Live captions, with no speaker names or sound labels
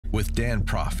with Dan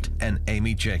Proft and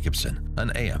Amy Jacobson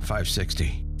on AM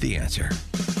 560. The Answer.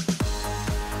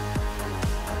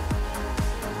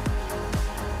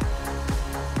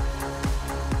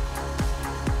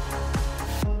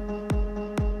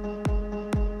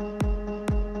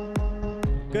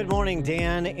 Good morning,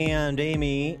 Dan and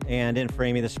Amy. And in for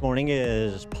Amy this morning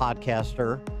is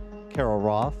podcaster Carol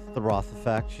Roth, The Roth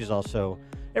Effect. She's also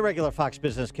a regular Fox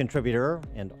Business contributor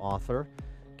and author.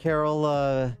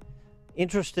 Carol,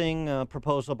 interesting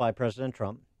proposal by President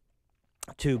Trump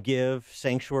to give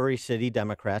sanctuary city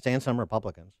Democrats and some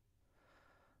Republicans,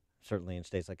 certainly in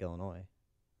states like Illinois,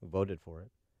 who voted for it,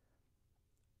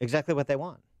 exactly what they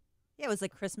want. Yeah, it was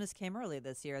like Christmas came early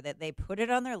this year, that they put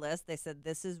it on their list. They said,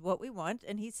 this is what we want.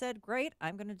 And he said, great,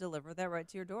 I'm going to deliver that right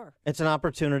to your door. It's an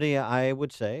opportunity, I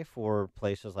would say, for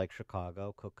places like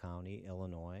Chicago, Cook County,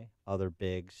 Illinois, other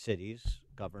big cities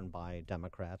governed by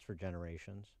Democrats for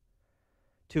generations,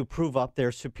 to prove up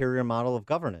their superior model of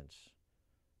governance.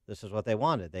 This is what they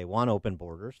wanted. They want open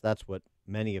borders. That's what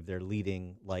many of their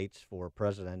leading lights for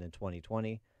president in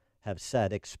 2020 have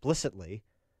said explicitly.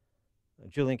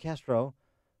 Julian Castro,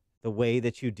 the way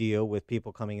that you deal with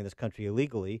people coming in this country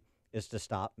illegally is to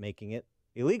stop making it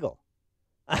illegal.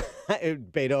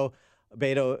 Beto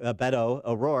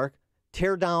O'Rourke,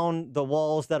 tear down the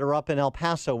walls that are up in El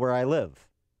Paso where I live.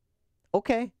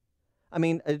 Okay. I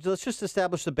mean, let's just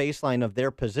establish the baseline of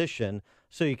their position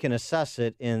so you can assess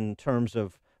it in terms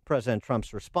of President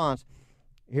Trump's response.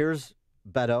 Here's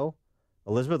Beto,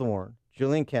 Elizabeth Warren,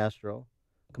 Julian Castro,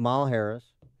 Kamala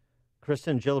Harris,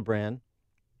 Kristen Gillibrand,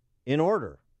 in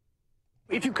order.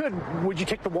 If you could, would you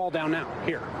take the wall down now?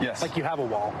 Here. Yes. Like you have a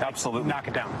wall. Absolutely. Knock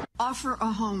it down. Offer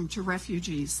a home to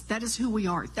refugees. That is who we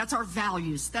are. That's our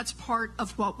values. That's part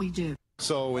of what we do.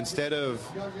 So instead of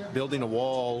building a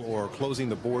wall or closing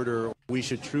the border, we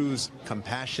should choose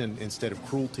compassion instead of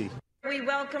cruelty. We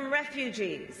welcome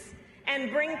refugees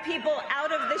and bring people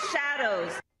out of the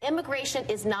shadows. Immigration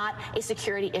is not a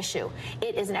security issue.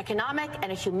 It is an economic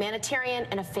and a humanitarian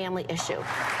and a family issue.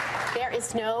 There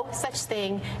is no such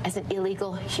thing as an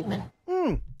illegal human.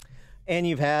 And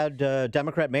you've had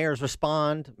Democrat mayors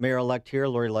respond. Mayor-elect here,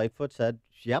 Lori Lightfoot, said,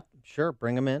 yep, sure,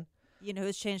 bring them in. You know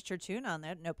who's changed her tune on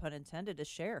that? No pun intended, is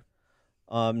Cher.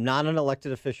 Not an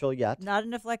elected official yet. Not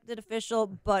an elected official,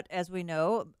 but as we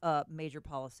know, major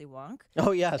policy wonk.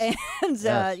 Oh, yes. And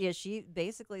yes. yeah, she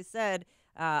basically said,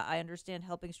 I understand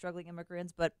helping struggling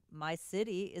immigrants, but my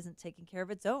city isn't taking care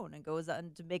of its own, and goes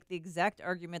on to make the exact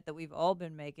argument that we've all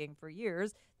been making for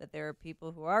years, that there are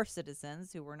people who are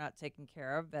citizens who we're not taking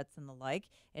care of, vets and the like,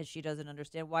 and she doesn't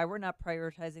understand why we're not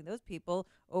prioritizing those people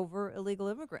over illegal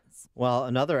immigrants. Well,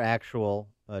 another actual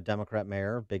Democrat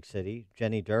mayor, big city,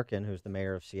 Jenny Durkin, who's the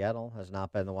mayor of Seattle, has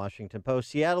not been in the Washington Post.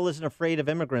 Seattle isn't afraid of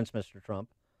immigrants, Mr. Trump.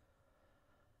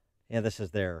 Yeah, this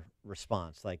is their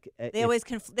response. Like they always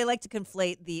they like to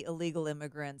conflate the illegal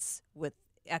immigrants with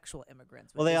actual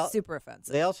immigrants, which is super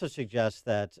offensive. They also suggest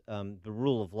that the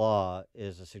rule of law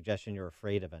is a suggestion you're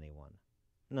afraid of anyone.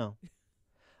 No.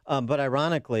 But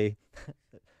ironically,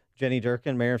 Jenny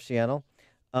Durkin, mayor of Seattle,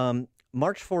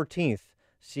 March 14th,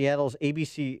 Seattle's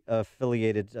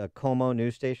ABC-affiliated KOMO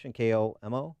news station,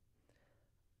 KOMO,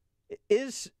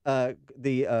 is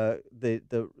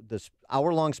this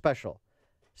hour-long special.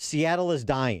 Seattle is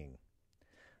dying.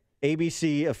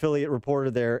 ABC affiliate reporter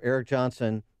there, Eric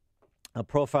Johnson,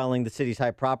 profiling the city's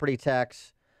high property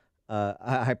tax,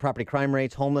 high property crime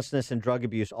rates, homelessness, and drug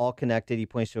abuse, all connected. He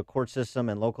points to a court system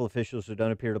and local officials who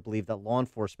don't appear to believe that law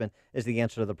enforcement is the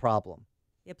answer to the problem.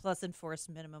 Yeah, plus enforced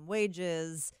minimum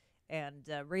wages and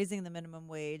raising the minimum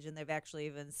wage, and they've actually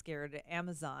even scared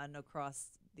Amazon across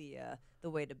the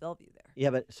way to Bellevue there. Yeah,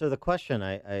 but so the question,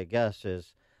 I guess,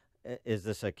 is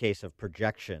this a case of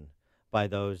projection by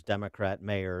those Democrat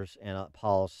mayors and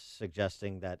Paul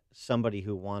suggesting that somebody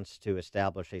who wants to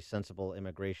establish a sensible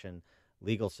immigration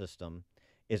legal system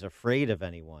is afraid of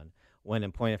anyone, when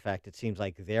in point of fact it seems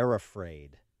like they're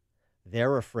afraid.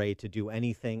 They're afraid to do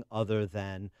anything other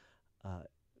than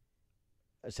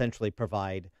essentially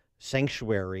provide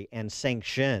sanctuary and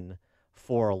sanction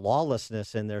for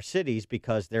lawlessness in their cities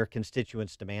because their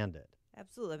constituents demand it.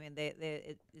 Absolutely. I mean,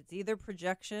 it's either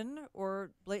projection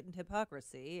or blatant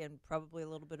hypocrisy, and probably a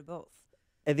little bit of both.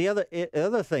 And the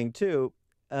other thing, too,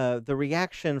 the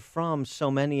reaction from so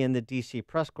many in the D.C.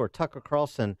 press corps, Tucker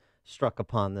Carlson struck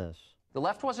upon this. The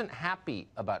left wasn't happy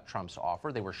about Trump's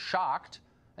offer. They were shocked,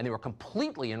 and they were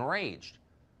completely enraged.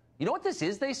 You know what this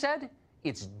is, they said?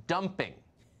 It's dumping.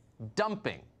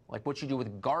 Dumping, like what you do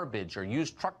with garbage or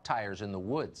used truck tires in the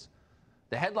woods.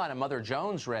 The headline of Mother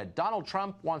Jones read, Donald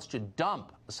Trump wants to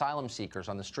dump asylum seekers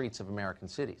on the streets of American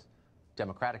cities,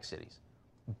 democratic cities.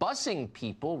 busing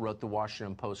people, wrote the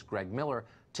Washington Post's Greg Miller,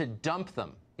 to dump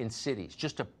them in cities,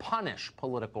 just to punish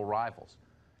political rivals.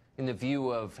 In the view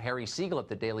of Harry Siegel at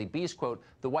the Daily Beast, quote,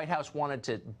 the White House wanted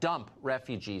to dump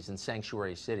refugees in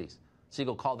sanctuary cities.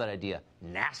 Siegel called that idea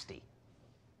nasty.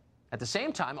 At the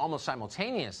same time, almost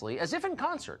simultaneously, as if in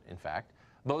concert, in fact,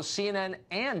 both CNN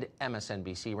and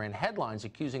MSNBC ran headlines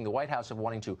accusing the White House of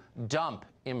wanting to dump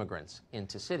immigrants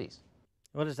into cities.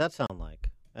 What does that sound like?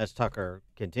 As Tucker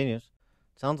continues,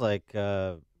 sounds like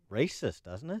racist,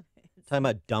 doesn't it? Talking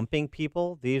about dumping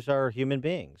people. These are human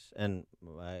beings, and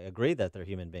I agree that they're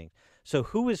human beings. So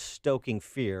who is stoking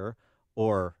fear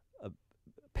or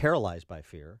paralyzed by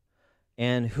fear,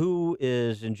 and who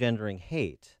is engendering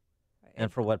hate?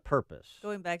 And for what purpose?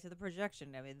 Going back to the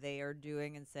projection, I mean, they are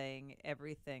doing and saying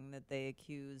everything that they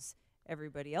accuse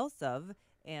everybody else of,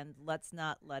 and let's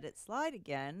not let it slide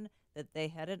again that they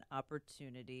had an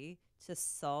opportunity to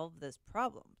solve this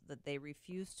problem, that they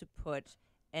refused to put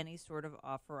any sort of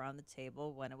offer on the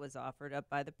table when it was offered up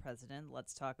by the president.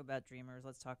 Let's talk about Dreamers.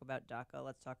 Let's talk about DACA.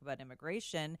 Let's talk about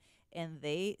immigration. And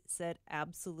they said,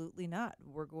 absolutely not.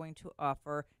 We're going to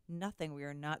offer nothing. We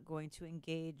are not going to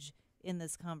engage in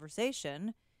this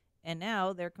conversation. And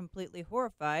now they're completely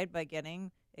horrified by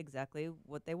getting exactly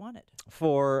what they wanted.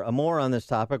 For more on this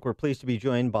topic, we're pleased to be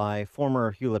joined by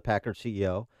former Hewlett-Packard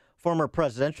CEO, former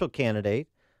presidential candidate.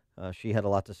 She had a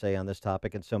lot to say on this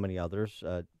topic and so many others.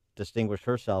 Distinguished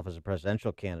herself as a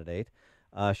presidential candidate.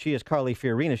 She is Carly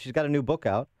Fiorina. She's got a new book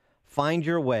out, Find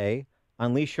Your Way,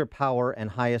 Unleash Your Power and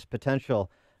Highest Potential.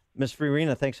 Ms.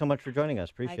 Fiorina, thanks so much for joining us.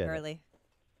 Appreciate it. Hi, Carly.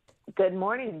 Good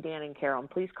morning, Dan and Carol.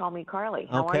 Please call me Carly.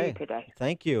 How are you today?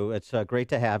 Thank you. It's great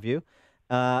to have you.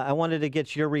 I wanted to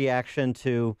get your reaction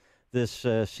to this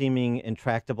seeming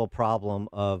intractable problem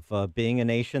of being a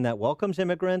nation that welcomes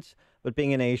immigrants, but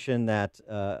being a nation that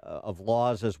of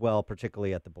laws as well,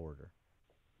 particularly at the border.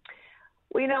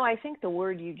 Well, you know, I think the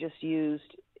word you just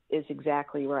used is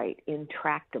exactly right,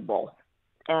 intractable.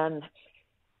 And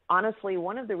honestly,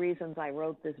 one of the reasons I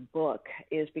wrote this book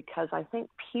is because I think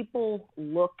people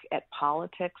look at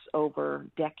politics over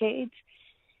decades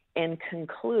and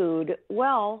conclude,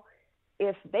 well,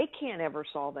 if they can't ever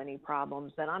solve any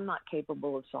problems, then I'm not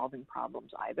capable of solving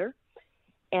problems either.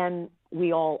 And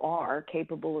we all are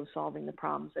capable of solving the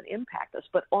problems that impact us.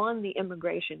 But on the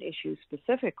immigration issue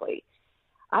specifically,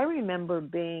 I remember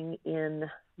being in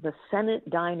the Senate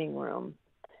dining room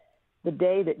the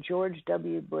day that George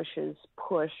W. Bush's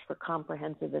push for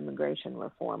comprehensive immigration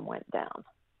reform went down.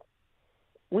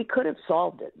 We could have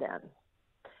solved it then.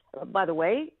 By the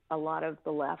way, a lot of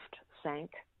the left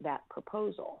sank that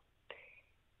proposal.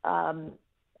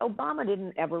 Obama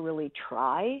didn't ever really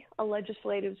try a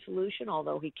legislative solution,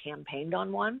 although he campaigned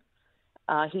on one.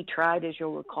 He tried, as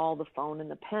you'll recall, the phone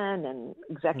and the pen and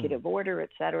executive order, et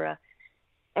cetera.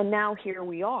 And now here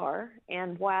we are.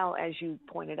 And while, as you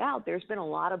pointed out, there's been a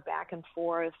lot of back and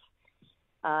forth.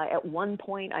 At one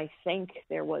point, I think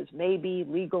there was maybe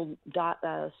legal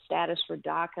status for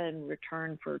DACA in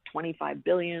return for $25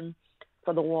 billion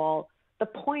for the wall. The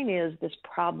point is this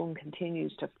problem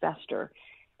continues to fester.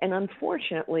 And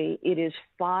unfortunately, it is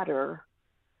fodder,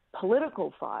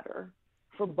 political fodder,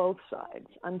 for both sides.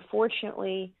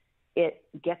 Unfortunately, it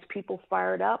gets people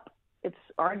fired up. It's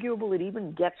arguable it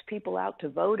even gets people out to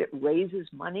vote. It raises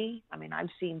money. I mean, I've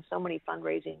seen so many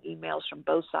fundraising emails from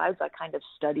both sides. I kind of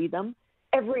study them.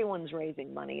 Everyone's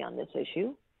raising money on this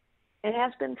issue, and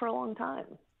has been for a long time.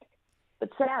 But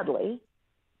sadly,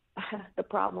 the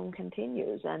problem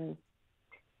continues. And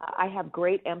I have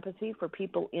great empathy for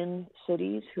people in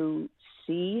cities who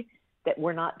see that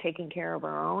we're not taking care of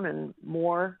our own, and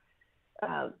more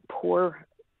poor,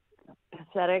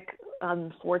 pathetic,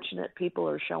 unfortunate people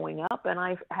are showing up. And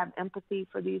I have empathy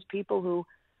for these people who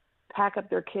pack up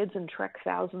their kids and trek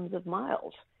thousands of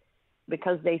miles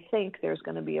because they think there's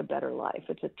going to be a better life.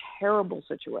 It's a terrible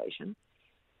situation.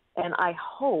 And I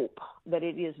hope that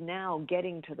it is now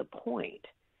getting to the point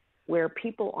where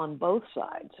people on both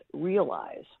sides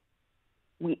realize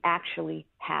we actually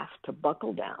have to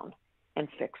buckle down and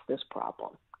fix this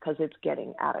problem because it's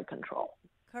getting out of control.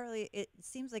 Carly, it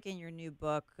seems like in your new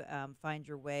book, Find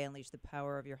Your Way, Unleash the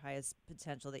Power of Your Highest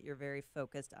Potential, that you're very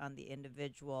focused on the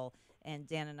individual. And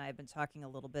Dan and I have been talking a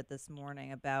little bit this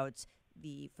morning about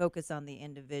the focus on the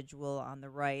individual on the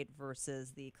right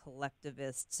versus the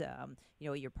collectivist.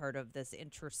 You're part of this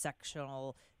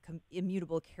intersectional,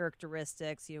 immutable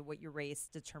characteristics, what your race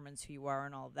determines who you are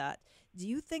and all of that. Do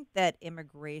you think that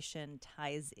immigration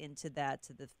ties into that,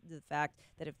 to the fact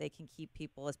that if they can keep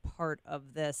people as part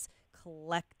of this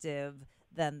collective,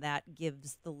 then that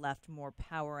gives the left more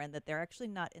power and that they're actually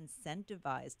not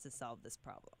incentivized to solve this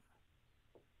problem?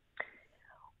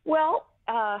 Well,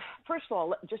 first of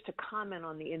all, just to comment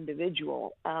on the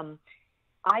individual,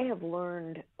 I have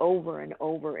learned over and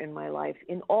over in my life,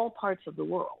 in all parts of the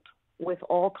world, with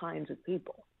all kinds of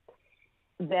people,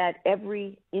 that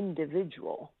every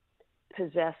individual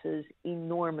possesses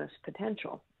enormous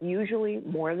potential, usually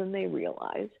more than they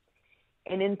realize.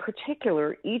 And in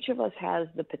particular, each of us has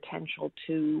the potential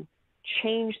to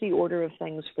change the order of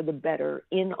things for the better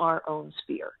in our own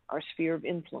sphere, our sphere of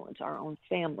influence, our own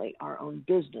family, our own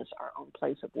business, our own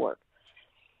place of work.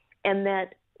 And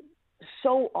that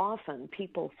so often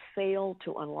people fail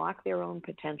to unlock their own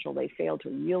potential. They fail to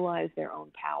realize their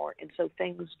own power. And so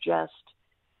things just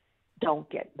don't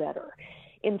get better.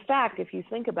 In fact, if you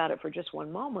think about it for just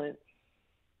one moment,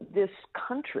 this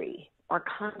country, our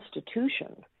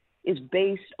Constitution, is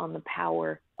based on the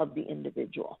power of the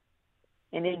individual.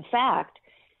 And in fact,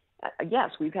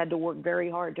 yes, we've had to work very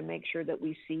hard to make sure that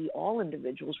we see all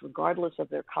individuals, regardless of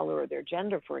their color or their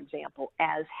gender, for example,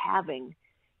 as having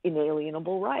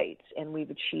inalienable rights. And we've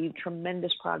achieved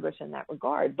tremendous progress in that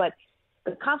regard. But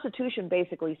the Constitution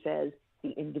basically says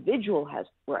the individual has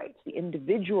rights. The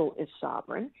individual is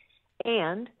sovereign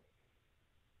and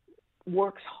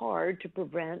works hard to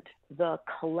prevent the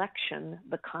collection,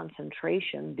 the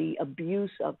concentration, the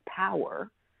abuse of power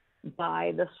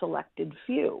by the selected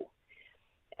few.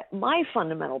 My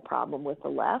fundamental problem with the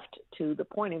left, to the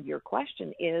point of your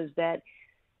question, is that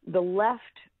the left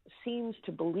seems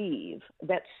to believe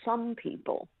that some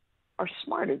people are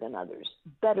smarter than others,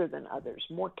 better than others,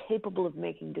 more capable of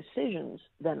making decisions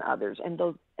than others. And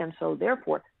so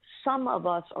therefore, some of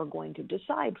us are going to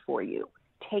decide for you,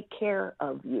 take care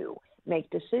of you, make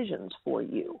decisions for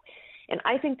you. And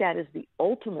I think that is the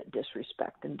ultimate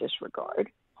disrespect and disregard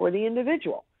for the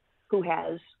individual, who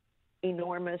has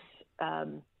enormous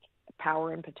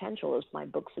power and potential, as my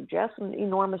book suggests, and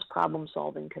enormous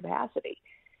problem-solving capacity.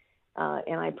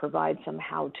 And I provide some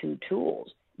how-to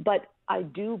tools. But I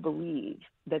do believe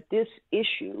that this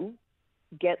issue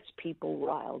gets people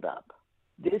riled up.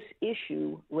 This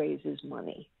issue raises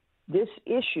money. This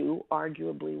issue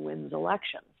arguably wins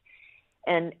elections.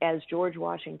 And as George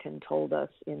Washington told us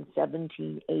in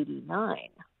 1789,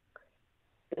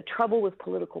 the trouble with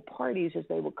political parties is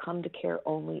they will come to care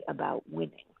only about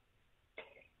winning.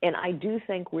 And I do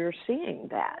think we're seeing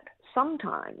that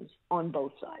sometimes on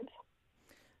both sides.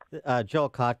 Joel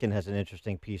Kotkin has an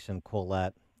interesting piece in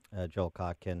Quillette. Joel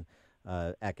Kotkin,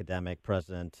 academic,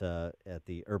 president at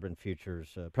the Urban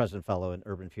Futures, president fellow in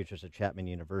Urban Futures at Chapman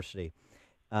University.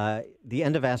 The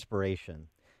end of aspiration.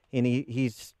 And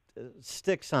he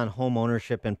sticks on home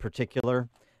ownership in particular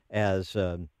as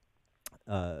the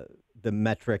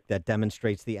metric that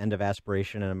demonstrates the end of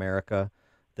aspiration in America,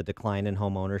 the decline in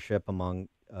home ownership among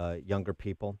younger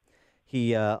people.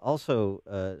 He also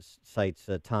cites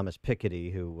Thomas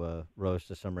Piketty, who rose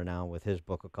to some renown with his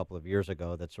book a couple of years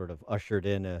ago that sort of ushered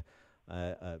in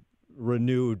a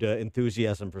renewed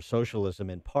enthusiasm for socialism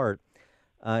in part.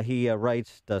 He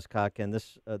writes, does Kotkin,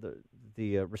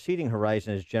 the receding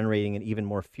horizon is generating an even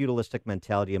more feudalistic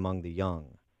mentality among the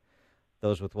young.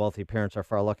 Those with wealthy parents are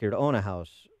far luckier to own a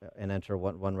house and enter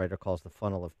what one writer calls the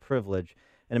funnel of privilege.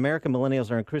 And American millennials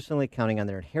are increasingly counting on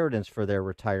their inheritance for their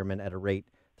retirement at a rate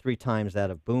 3 times that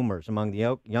of boomers. Among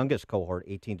the youngest cohort,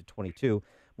 18 to 22,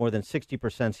 more than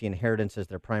 60% see inheritance as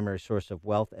their primary source of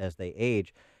wealth as they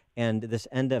age. And this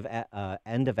end of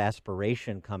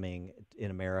aspiration coming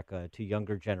in America to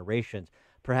younger generations,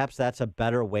 perhaps that's a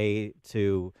better way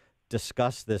to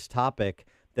discuss this topic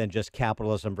than just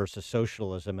capitalism versus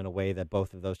socialism in a way that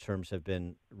both of those terms have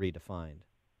been redefined.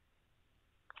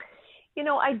 You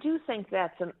know, I do think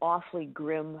that's an awfully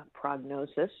grim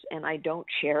prognosis, and I don't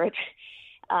share it.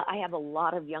 I have a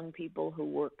lot of young people who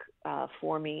work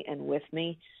for me and with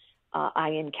me. I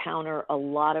encounter a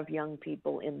lot of young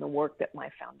people in the work that my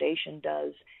foundation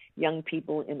does, young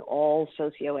people in all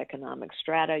socioeconomic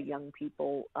strata, young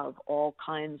people of all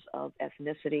kinds of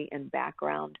ethnicity and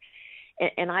background.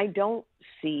 And I don't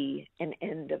see an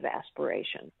end of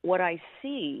aspiration. What I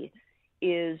see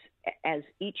is, as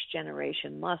each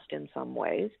generation must in some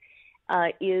ways,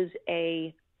 is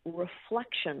a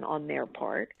reflection on their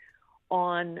part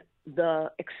on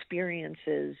the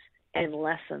experiences and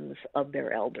lessons of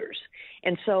their elders.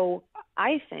 And so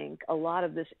I think a lot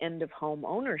of this end of home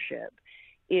ownership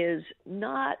is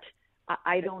not,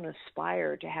 I don't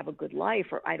aspire to have a good life,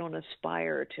 or I don't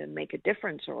aspire to make a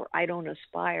difference, or I don't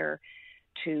aspire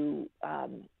to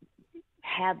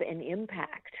have an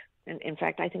impact. And in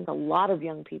fact, I think a lot of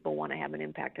young people want to have an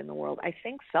impact in the world. I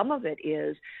think some of it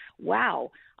is,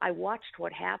 wow, I watched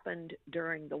what happened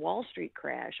during the Wall Street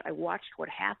crash. I watched what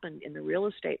happened in the real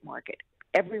estate market.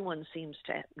 Everyone seems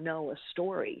to know a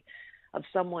story of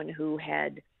someone who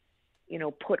had,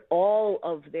 put all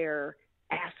of their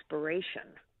aspiration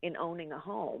in owning a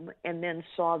home and then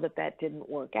saw that that didn't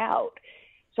work out.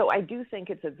 So I do think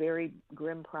it's a very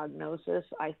grim prognosis.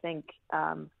 I think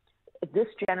this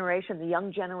generation, the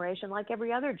young generation, like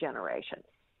every other generation,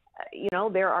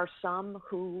 there are some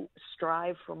who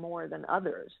strive for more than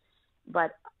others,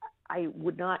 but I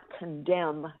would not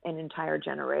condemn an entire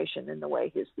generation in the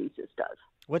way his thesis does.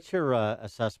 What's your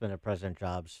assessment of President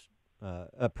Trump's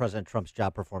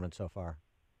job performance so far?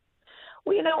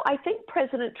 Well, I think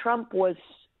President Trump was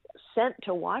sent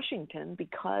to Washington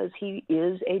because he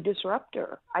is a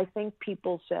disruptor. I think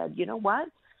people said, you know what?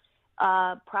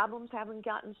 Problems haven't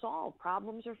gotten solved.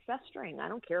 Problems are festering. I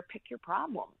don't care. Pick your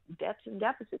problem. Debts and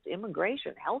deficits,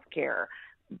 immigration, health care,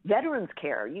 veterans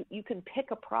care. You can pick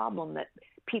a problem that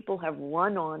people have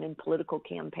run on in political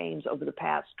campaigns over the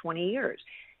past 20 years.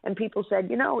 And people said,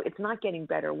 it's not getting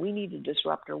better. We need a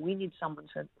disruptor. We need someone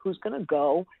who's going to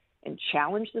go and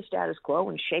challenge the status quo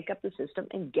and shake up the system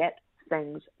and get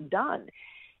things done.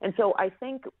 And so I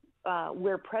think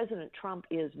where President Trump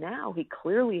is now, he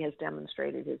clearly has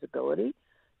demonstrated his ability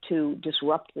to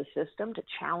disrupt the system, to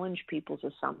challenge people's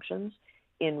assumptions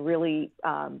in really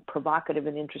provocative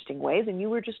and interesting ways. And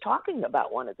you were just talking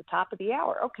about one at the top of the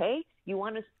hour. Okay, you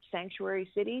want a sanctuary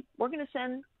city? We're going to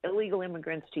send illegal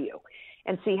immigrants to you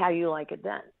and see how you like it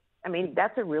then. I mean,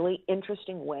 that's a really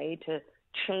interesting way to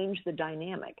change the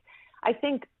dynamic. I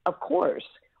think, of course,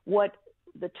 what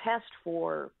the test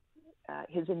for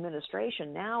his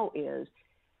administration now is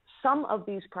some of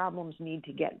these problems need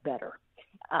to get better.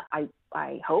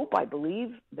 I hope, I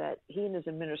believe that he and his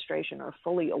administration are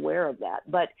fully aware of that.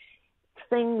 But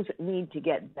things need to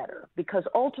get better because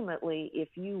ultimately, if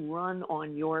you run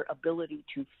on your ability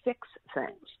to fix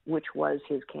things, which was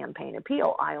his campaign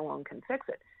appeal, I alone can fix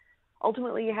it,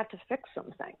 ultimately you have to fix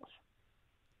some things.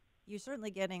 You're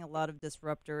certainly getting a lot of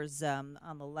disruptors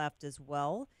on the left as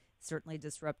well. Certainly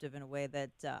disruptive in a way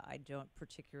that I don't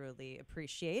particularly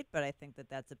appreciate, but I think that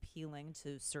that's appealing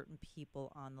to certain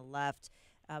people on the left.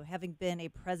 Having been a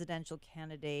presidential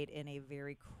candidate in a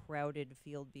very crowded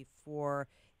field before,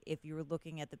 if you were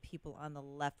looking at the people on the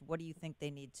left, what do you think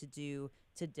they need to do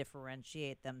to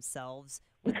differentiate themselves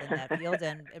within that field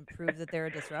and prove that they're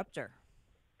a disruptor?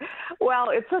 Well,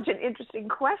 it's such an interesting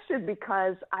question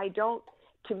because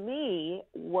to me,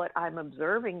 what I'm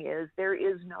observing is there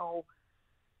is no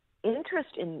interest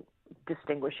in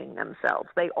distinguishing themselves.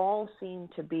 They all seem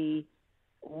to be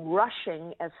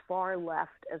rushing as far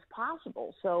left as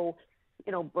possible. So,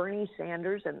 Bernie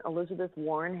Sanders and Elizabeth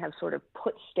Warren have sort of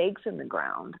put stakes in the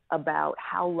ground about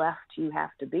how left you have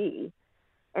to be.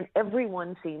 And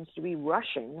everyone seems to be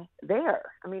rushing there.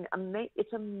 I mean,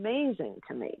 it's amazing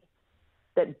to me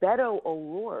that Beto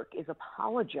O'Rourke is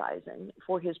apologizing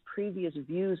for his previous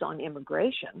views on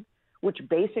immigration, which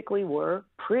basically were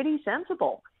pretty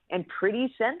sensible and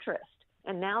pretty centrist.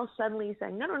 And now suddenly he's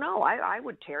saying, no, I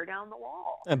would tear down the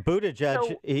wall. And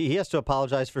Buttigieg, he has to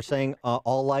apologize for saying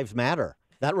all lives matter.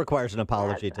 That requires an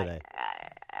apology today.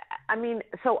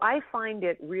 So I find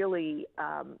it really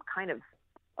kind of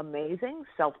amazing,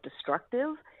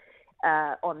 self-destructive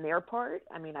on their part.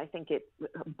 I mean, I think it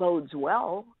bodes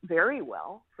well, very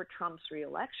well, for Trump's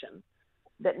reelection,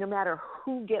 that no matter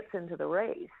who gets into the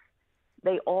race,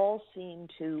 they all seem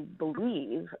to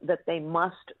believe that they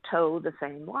must toe the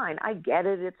same line. I get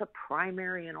it. It's a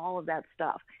primary and all of that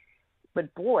stuff.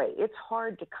 But boy, it's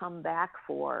hard to come back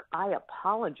I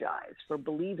apologize for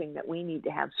believing that we need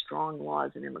to have strong laws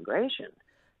in immigration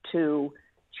to,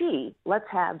 let's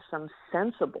have some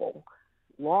sensible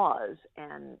laws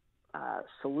and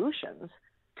solutions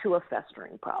to a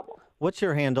festering problem. What's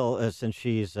your handle, since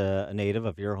she's a native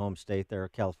of your home state there,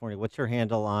 California, what's your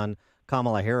handle on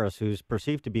Kamala Harris, who's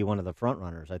perceived to be one of the front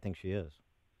runners? I think she is.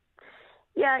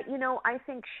 Yeah, I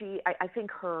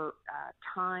think her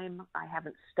time, I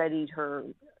haven't studied her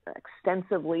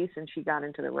extensively since she got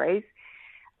into the race.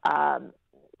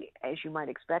 As you might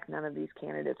expect, none of these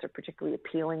candidates are particularly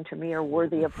appealing to me or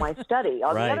worthy of my study.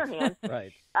 On the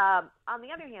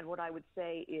other hand, what I would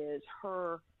say is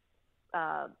her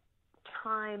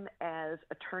time as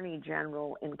Attorney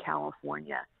General in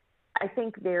California. I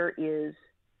think there is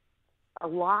a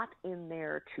lot in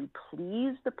there to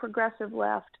please the progressive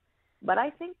left, but I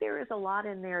think there is a lot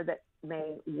in there that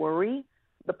may worry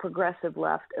the progressive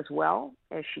left as well,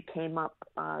 as she came up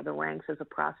the ranks as a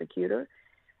prosecutor.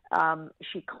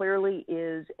 She clearly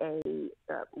is a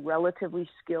relatively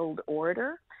skilled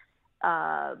orator,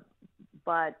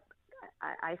 but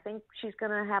I think she's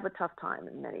going to have a tough time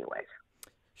in many ways.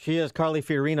 She is Carly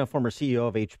Fiorina, former CEO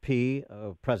of HP,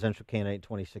 presidential candidate in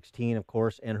 2016, of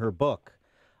course, and her book,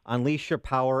 Unleash Your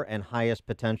Power and Highest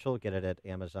Potential. Get it at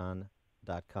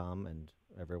Amazon.com and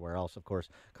everywhere else, of course.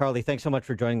 Carly, thanks so much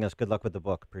for joining us. Good luck with the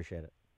book. Appreciate it.